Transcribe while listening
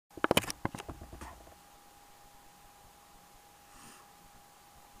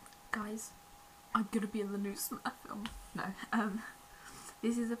I'm gonna be in the new Smurf film. No.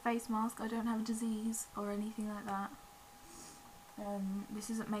 This is a face mask. I don't have a disease or anything like that. This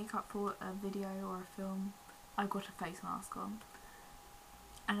isn't makeup for a video or a film. I've got a face mask on.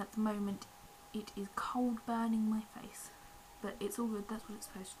 And at the moment it is cold burning my face. But it's all good, that's what it's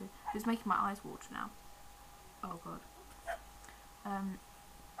supposed to do. It's making my eyes water now. Oh god.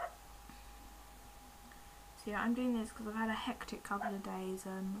 So yeah, I'm doing this because I've had a hectic couple of days.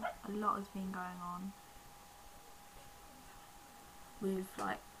 A lot has been going on with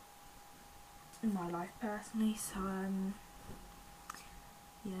like my life personally. So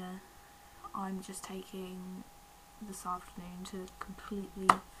yeah, I'm just taking this afternoon to completely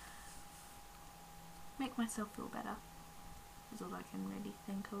make myself feel better. Is all I can really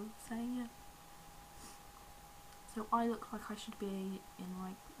think of saying it. So I look like I should be in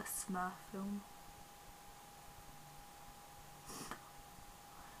like a Smurf film.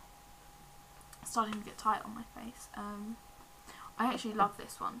 Starting to get tight on my face. I actually love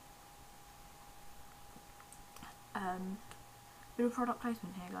this one. Bit of product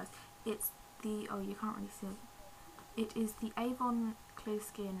placement here, guys. It's the, oh, you can't really see it. It is the Avon Clear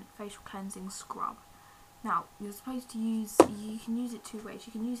Skin Facial Cleansing Scrub. Now, you're supposed to use, you can use it two ways.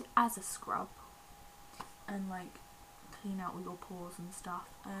 You can use it as a scrub and like clean out all your pores and stuff,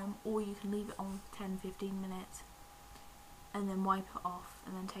 or you can leave it on for 10-15 minutes and then wipe it off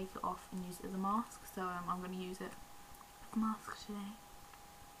and then take it off and use it as a mask. So I'm going to use it as a mask today.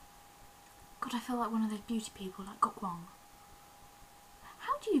 God, I feel like one of those beauty people, like Gokwan.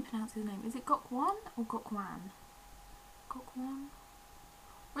 How do you pronounce his name? Is it Gokwan or Gokwan? Gokwan?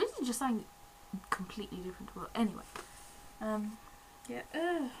 Or is it just something completely different to what? Anyway. Yeah,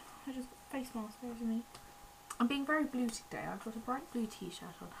 I just got face mask over me. I'm being very blue today. I've got a bright blue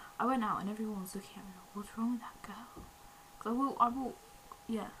t-shirt on. I went out and everyone was looking at me like, what's wrong with that girl? Because I will,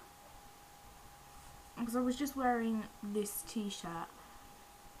 yeah. Because I was just wearing this t-shirt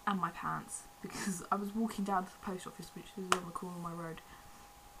and my pants because I was walking down to the post office, which is on the corner of my road.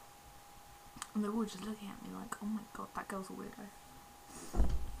 And they were all just looking at me like, oh my god, that girl's a weirdo.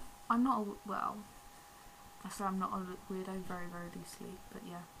 I'm not a, well, I say I'm not a weirdo very, very loosely, but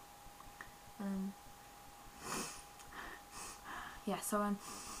yeah. Yeah, so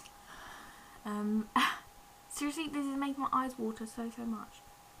seriously, this is making my eyes water so much.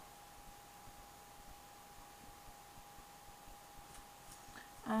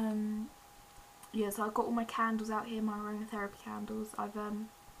 Yeah, so I've got all my candles out here, my aromatherapy candles. I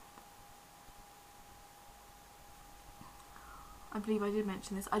believe I did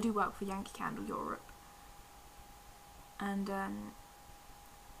mention this. I do work for Yankee Candle Europe, and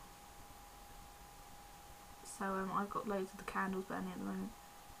so I've got loads of the candles burning at the moment.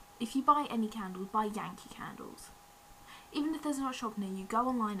 If you buy any candles, buy Yankee candles. Even if there's not a shop near you, go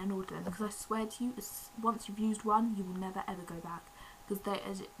online and order them, because I swear to you, once you've used one, you will never ever go back, because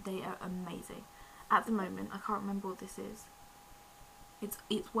they are amazing. At the moment, I can't remember what this is.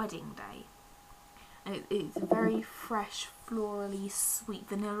 It's wedding day. And it's a very fresh, florally, sweet,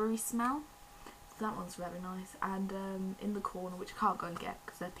 vanilla-y smell. So that one's very nice. And in the corner, which I can't go and get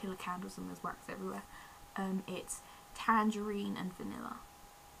because they're pillar candles and there's wax everywhere, it's tangerine and vanilla,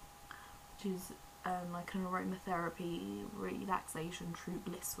 which is like an aromatherapy, relaxation, true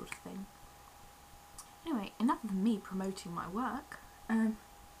bliss sort of thing. Anyway, enough of me promoting my work.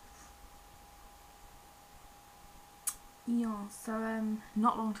 Yeah, so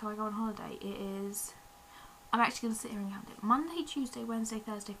not long till I go on holiday. I'm actually going to sit here and count it. Monday, Tuesday, Wednesday,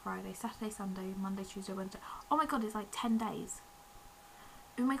 Thursday, Friday, Saturday, Sunday, Monday, Tuesday, Wednesday. Oh my god, it's like 10 days.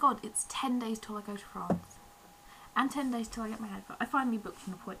 Oh my god, it's 10 days till I go to France. And 10 days till I get my hair cut. I finally booked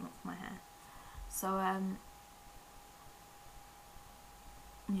an appointment for my hair. So,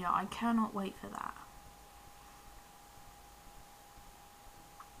 yeah, I cannot wait for that.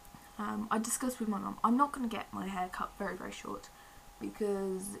 I discussed with my mum, I'm not going to get my hair cut very, very short,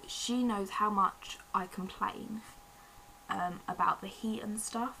 because she knows how much I complain about the heat and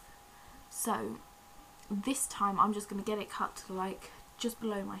stuff. So this time I'm just going to get it cut to like just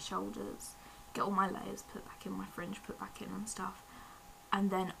below my shoulders, get all my layers put back in, my fringe put back in and stuff, and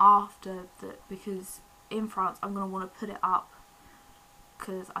then after that, because in France I'm going to want to put it up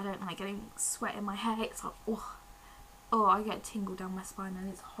because I don't like getting sweat in my hair. It's like, oh, I get a tingle down my spine and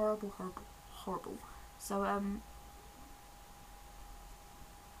it's horrible, horrible, horrible. So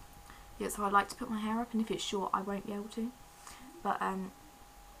yeah, so I like to put my hair up, and if it's short I won't be able to, but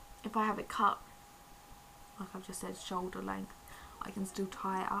if I have it cut, like I've just said, shoulder length, I can still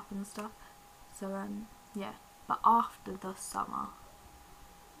tie it up and stuff. So yeah, but after the summer,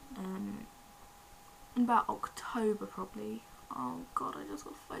 in about October probably. Oh god, I just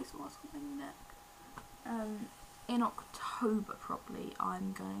got face mask on my neck. in October probably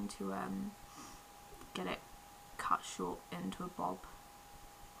I'm going to get it cut short into a bob,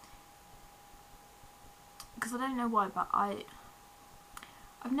 because I don't know why, but I've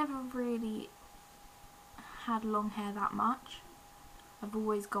never really had long hair that much. I've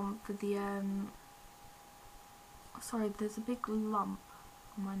always gone for the sorry, there's a big lump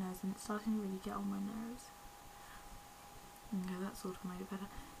on my nose and it's starting to really get on my nose. Okay, that sort of made it better.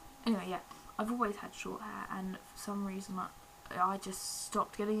 Anyway, yeah, I've always had short hair, and for some reason I just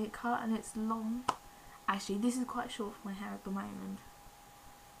stopped getting it cut and it's long. Actually, this is quite short for my hair at the moment.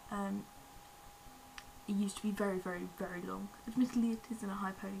 It used to be very, very, very long. Admittedly, it is in a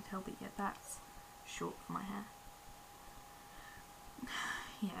high ponytail, but yeah, that's short for my hair.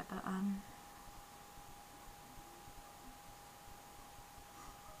 Yeah, but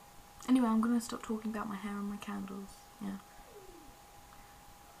anyway, I'm gonna stop talking about my hair and my candles. Yeah.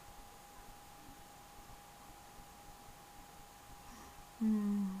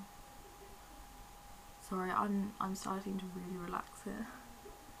 Sorry, I'm starting to really relax here.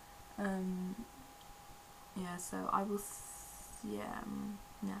 Yeah, so I will. Yeah,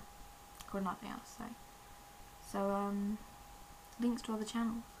 got nothing else to say. So links to other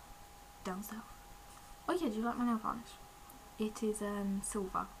channels down south. Oh yeah, do you like my nail varnish? It is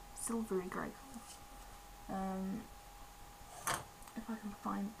silvery grey colour. If I can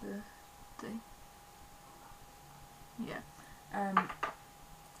find the thing. Yeah.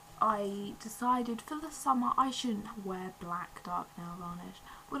 I decided for the summer I shouldn't wear black dark nail varnish.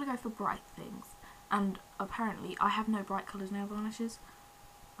 I'm gonna go for bright things. And apparently I have no bright coloured nail varnishes,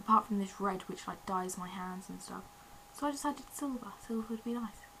 apart from this red which like dyes my hands and stuff. So I decided silver. Silver would be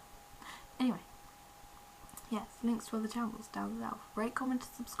nice. Anyway, yes, links to other channels down south. Rate, comment,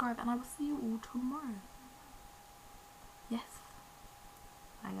 and subscribe, and I will see you all tomorrow. Yes.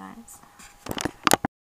 Bye guys.